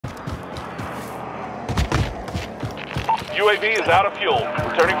UAV is out of fuel.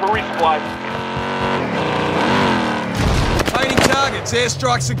 Returning for resupply. Painting targets.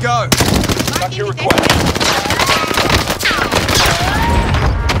 Airstrikes a go. Got your request.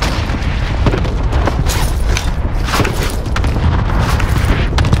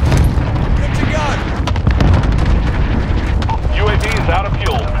 Good to go. UAV is out of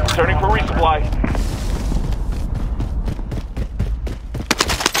fuel. Returning for resupply.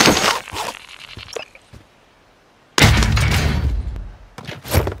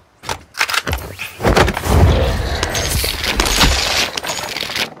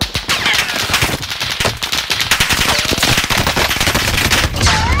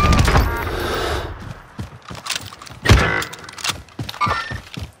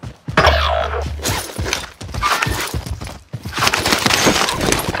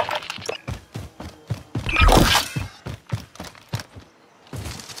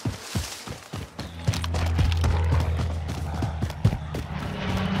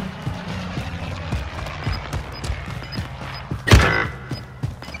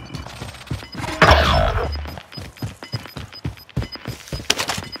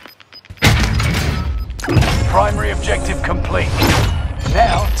 Primary objective complete.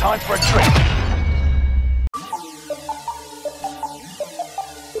 Now, time for a drink.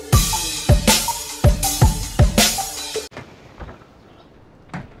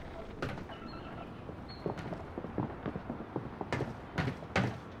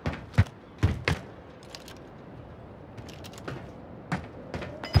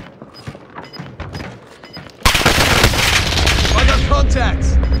 I got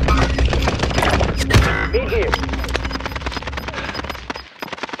contacts.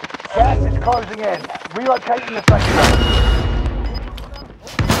 Gas is closing in. Relocating the safe zone.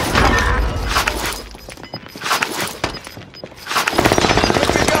 Good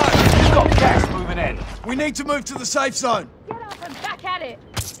to go. You've got gas moving in. We need to move to the safe zone. Get up and back at it!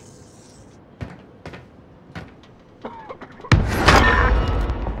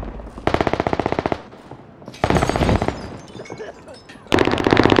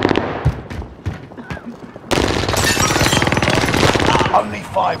 Only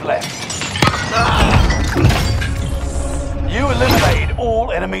 5 left. You eliminated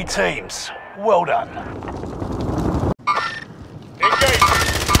all enemy teams. Well done. Engage.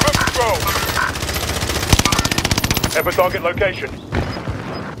 Good to go. Have a target location.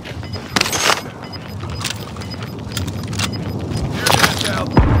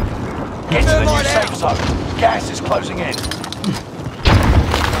 Get to the new safe zone. Gas is closing in.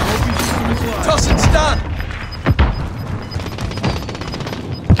 Tossing stun.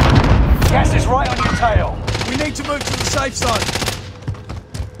 Gas is right on your tail. We need to move to the safe zone.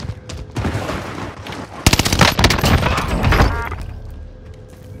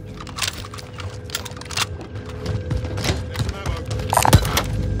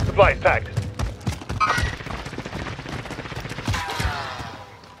 Supply is packed.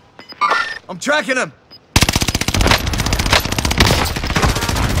 I'm tracking him.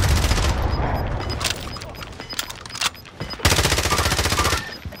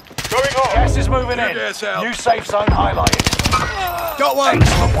 Going on. Gas is moving in. Yes, Al. New safe zone highlighted. Got one.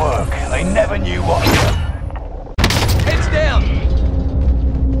 Excellent work. They never knew what hit them. Heads down.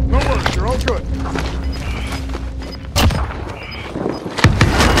 No worries, you're all good.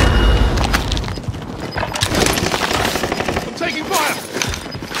 I'm taking fire.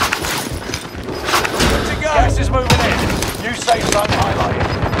 Good to go. Gas is moving in. New safe zone highlighted.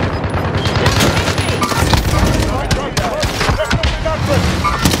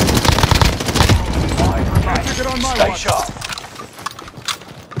 Stay sharp.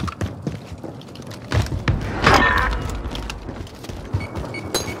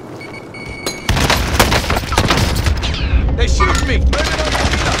 They're shooting me. Moving on the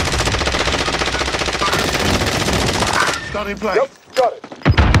leader. Starting play. Yep, got it.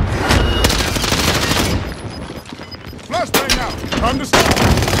 Flashbang now. Understood.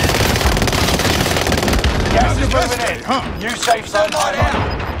 Gas is moving in. New safe zone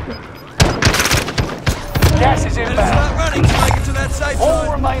highlighted. Gas is Better inbound. start running to make it to that safe All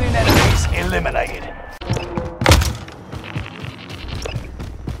zone. remaining enemies eliminated.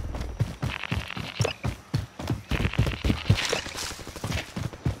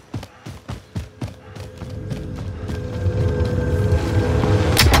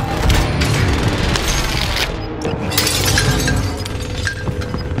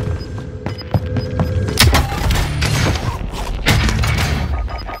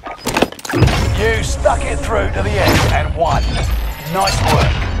 You stuck it through to the end and won. Nice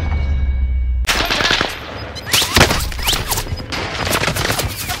work.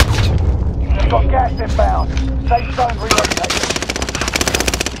 Got gas inbound. Safe zone relocated.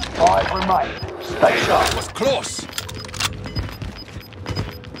 5 remain. Stay sharp. That was close.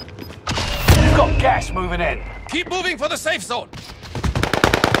 You've got gas moving in. Keep moving for the safe zone.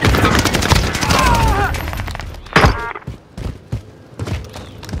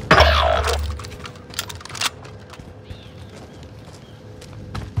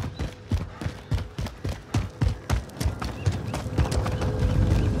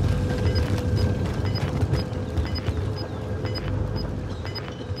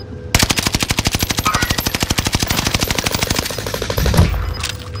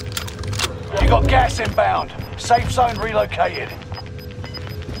 Got gas inbound. Safe zone relocated.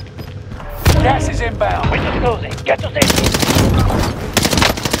 Gas is inbound. Windows closing. Get to safety.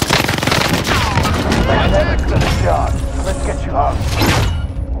 Let's get a charge. Let's get you home.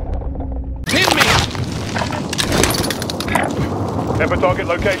 Pin me! Never target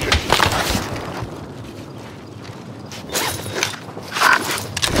location.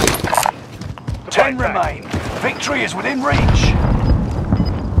 Ten remain. Victory is within reach.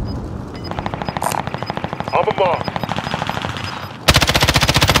 On the mark.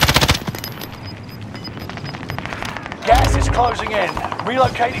 Gas is closing in.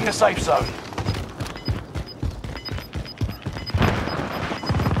 Relocating the safe zone.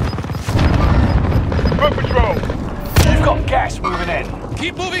 Good patrol. You've got gas moving in.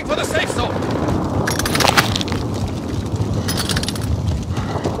 Keep moving for the safe zone.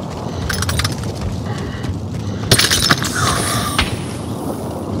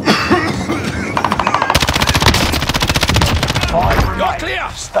 You're clear.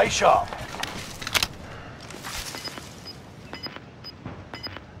 Stay sharp.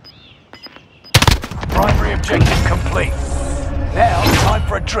 Primary objective complete. Now, time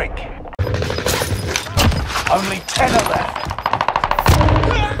for a drink. Only 10 are left.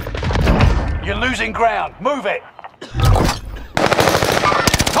 You're losing ground. Move it.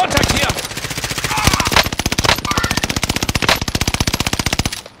 Contact here.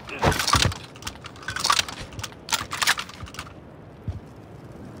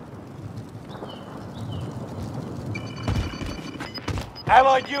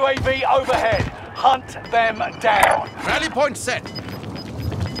 Allied UAV overhead. Hunt them down. Rally point set. You've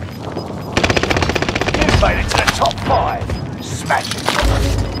made it to the top 5. Smash it.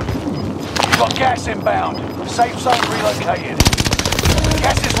 You've got gas inbound. Safe zone relocated.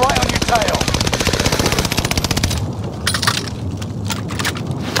 Gas is right on your tail.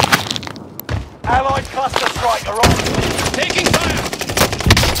 Allied cluster strike arriving. Taking fire.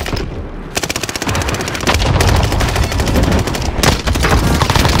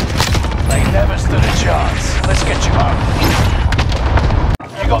 They never stood a chance. Let's get you home.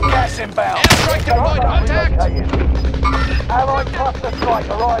 You got gas inbound. Airstrike deployed. Contact. Relocated. Allied cluster strike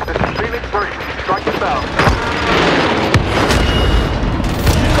arriving. Phoenix 3. Strike inbound.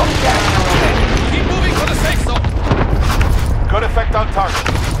 You've got gas moving in. Keep moving for the safe zone. Good effect on target.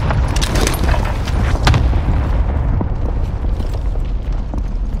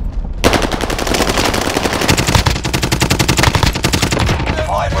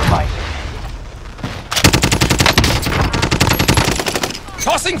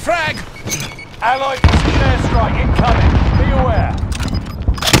 Tossing frag! Allied precision airstrike incoming. Be aware.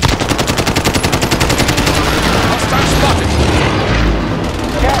 Hostile spotted!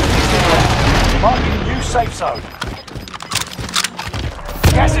 Gas is inbound. Marking new safe zone.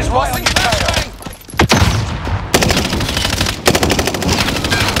 Gas is right on Tossing your tail. flashbang!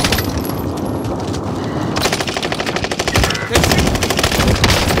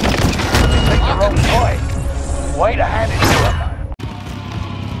 Take the wrong point. Way to hand it to them.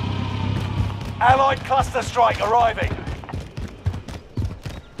 Allied cluster strike arriving.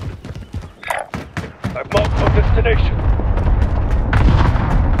 I've marked our destination.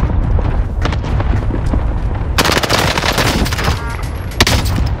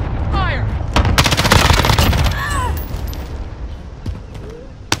 Fire!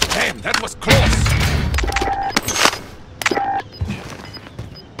 Damn, that was close!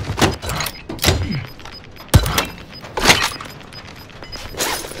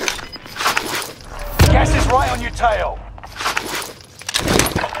 Gas is right on your tail.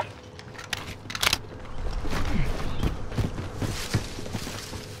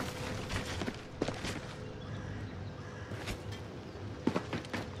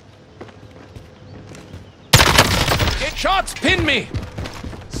 Get shots! Pin me!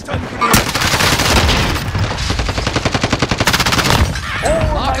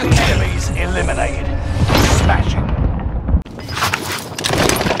 All Mark and remaining kill. enemies eliminated. Smashing.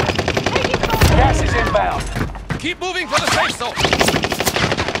 Gas is inbound. Keep moving for the safe zone!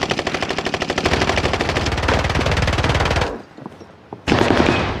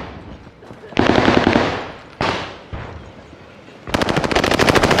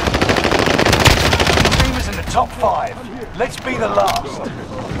 be the last.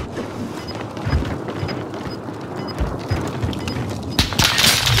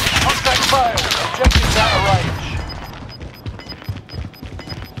 Contact failed. Objectives out of range.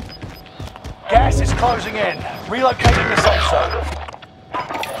 Gas is closing in. Relocating the safe zone.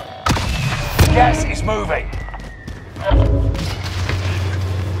 Gas is moving.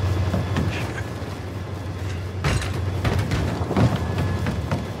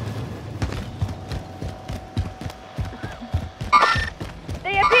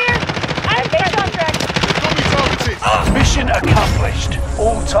 They appear! I'm based on track. Mission accomplished.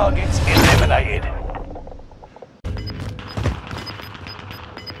 All targets eliminated.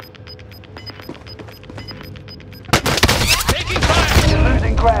 Taking fire! You're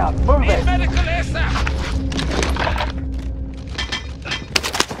losing ground. Move Need it. medical ASAP!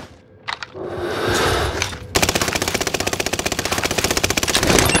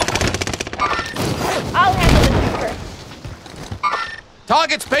 I'll handle the trooper.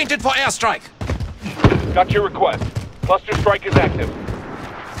 Targets painted for airstrike. Got your request. Cluster strike is active.